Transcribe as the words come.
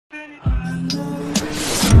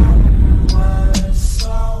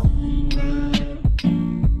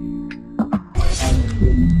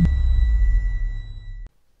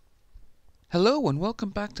Hello and welcome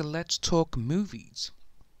back to Let's Talk Movies.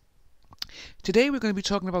 Today we're going to be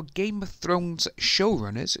talking about Game of Thrones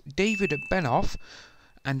showrunners David Benioff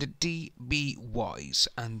and D.B. Weiss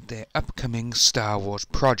and their upcoming Star Wars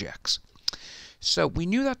projects. So we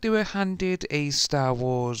knew that they were handed a Star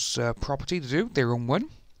Wars property to do, their own one,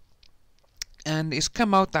 and it's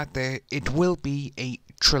come out that it will be a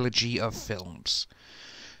trilogy of films.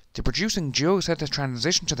 The producing duo is set to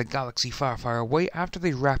transition to the galaxy far, far away after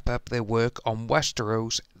they wrap up their work on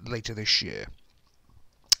Westeros later this year.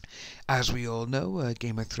 As we all know,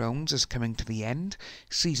 Game of Thrones is coming to the end.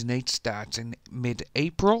 Season 8 starts in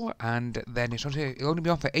mid-April, and then it'll only be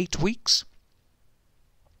on for 8 weeks.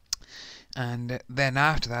 And then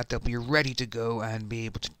after that, they'll be ready to go and be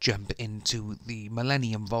able to jump into the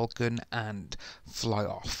Millennium Falcon and fly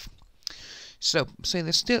off. So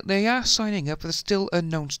they are signing up for the still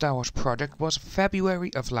unknown Star Wars project. Was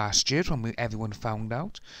February of last year when everyone found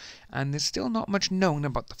out, and there's still not much known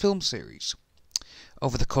about the film series.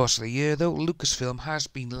 Over the course of the year, though, Lucasfilm has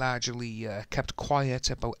been largely kept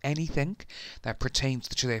quiet about anything that pertains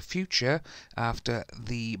to their future after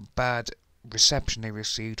the bad reception they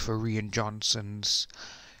received for Rian Johnson's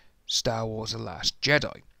Star Wars: The Last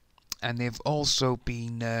Jedi. And they've also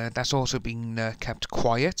been kept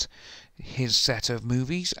quiet, his set of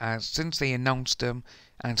movies, as since they announced them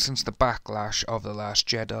and since the backlash of The Last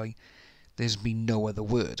Jedi, there's been no other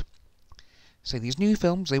word. So these new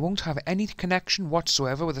films, they won't have any connection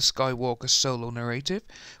whatsoever with the Skywalker solo narrative,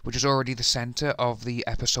 which is already the centre of the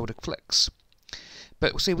episodic flicks.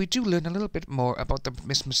 But we do learn a little bit more about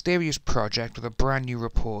this mysterious project with a brand new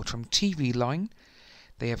report from TV Line.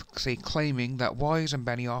 They have claiming that Weiss and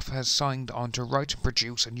Benioff has signed on to write and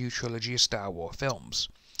produce a new trilogy of Star Wars films.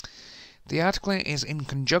 The article is in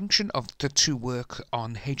conjunction of the two work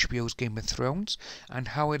on HBO's Game of Thrones and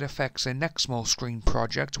how it affects their next small screen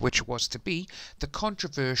project, which was to be the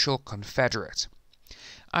controversial Confederate.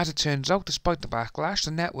 As it turns out, despite the backlash,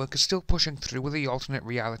 the network is still pushing through with the alternate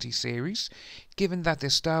reality series. Given that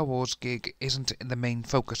this Star Wars gig isn't the main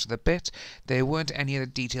focus of the bit, there weren't any other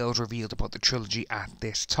details revealed about the trilogy at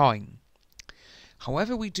this time.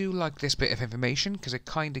 However, we do like this bit of information because it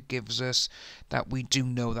kind of gives us that we do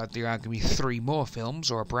know that there are going to be 3 more films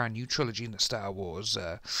or a brand new trilogy in the Star Wars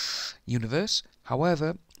universe.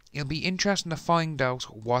 However, it'll be interesting to find out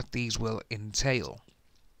what these will entail.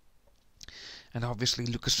 And obviously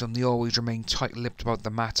Lucasfilm, they always remain tight-lipped about the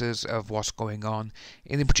matters of what's going on,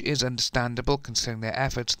 which is understandable considering their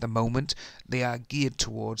efforts at the moment. They are geared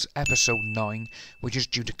towards Episode 9, which is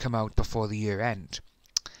due to come out before the year end.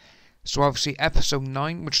 So obviously Episode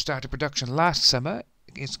 9, which started production last summer,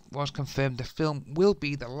 was confirmed the film will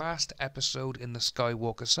be the last episode in the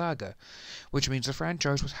Skywalker saga, which means the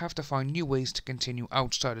franchise would have to find new ways to continue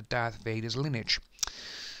outside of Darth Vader's lineage.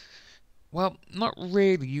 Well, not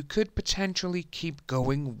really. You could potentially keep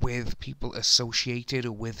going with people associated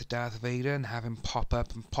with Darth Vader and have him pop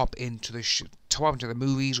up and pop into the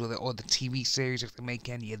movies or the TV series if they make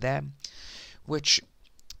any of them, which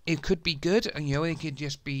it could be good. And it could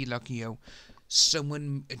just be like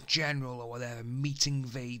someone, a general or whatever, meeting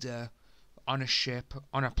Vader on a ship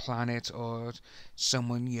on a planet, or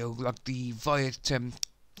someone like via the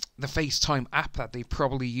FaceTime app that they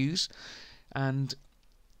probably use, and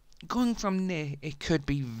going from there, it could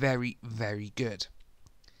be very, very good.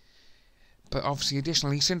 But obviously,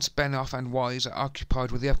 additionally, since Benioff and Weiss are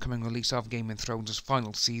occupied with the upcoming release of Game of Thrones'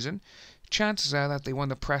 final season, chances are that they want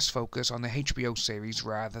the press focus on the HBO series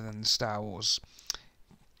rather than Star Wars.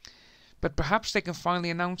 But perhaps they can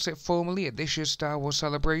finally announce it formally at this year's Star Wars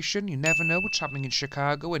celebration. You never know. It's happening in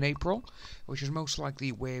Chicago in April, which is most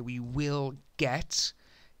likely where we will get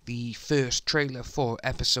the first trailer for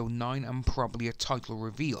Episode 9 and probably a title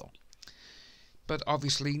reveal. But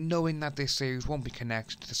obviously, knowing that this series won't be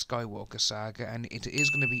connected to the Skywalker saga and it is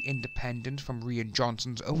going to be independent from Rian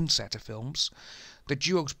Johnson's own set of films, the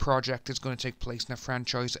duo's project is going to take place in a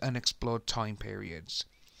franchise unexplored time periods.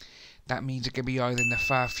 That means it can be either in the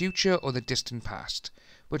far future or the distant past,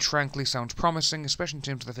 which frankly sounds promising, especially in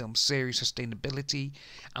terms of the film's series sustainability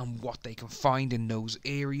and what they can find in those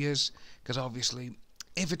areas, because obviously,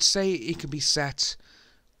 if it could be set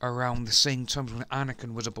around the same time when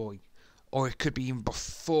Anakin was a boy, or it could be even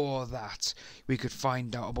before that, we could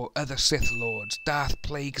find out about other Sith Lords, Darth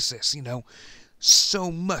Plagueis,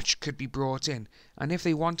 so much could be brought in. And if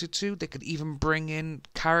they wanted to, they could even bring in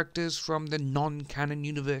characters from the non-canon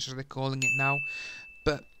universe, as they're calling it now.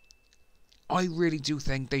 But I really do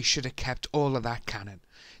think they should have kept all of that canon.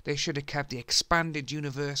 They should have kept the expanded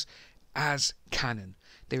universe as canon.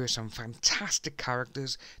 There are some fantastic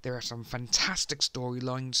characters, there are some fantastic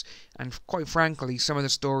storylines, and quite frankly, some of the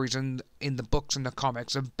stories in the books and the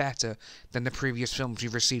comics are better than the previous films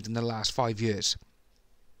we've received in the last 5 years.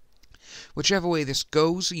 Whichever way this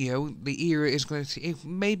goes, the era is going to it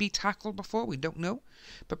may be tackled before, we don't know,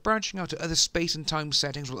 but branching out to other space and time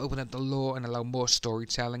settings will open up the lore and allow more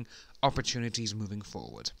storytelling opportunities moving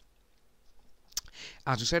forward.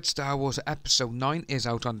 As we said, Star Wars Episode 9 is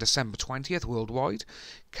out on December 20th worldwide.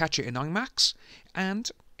 Catch it in IMAX.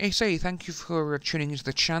 And I say thank you for tuning into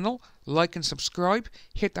the channel. Like and subscribe.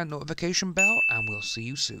 Hit that notification bell, and we'll see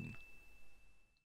you soon.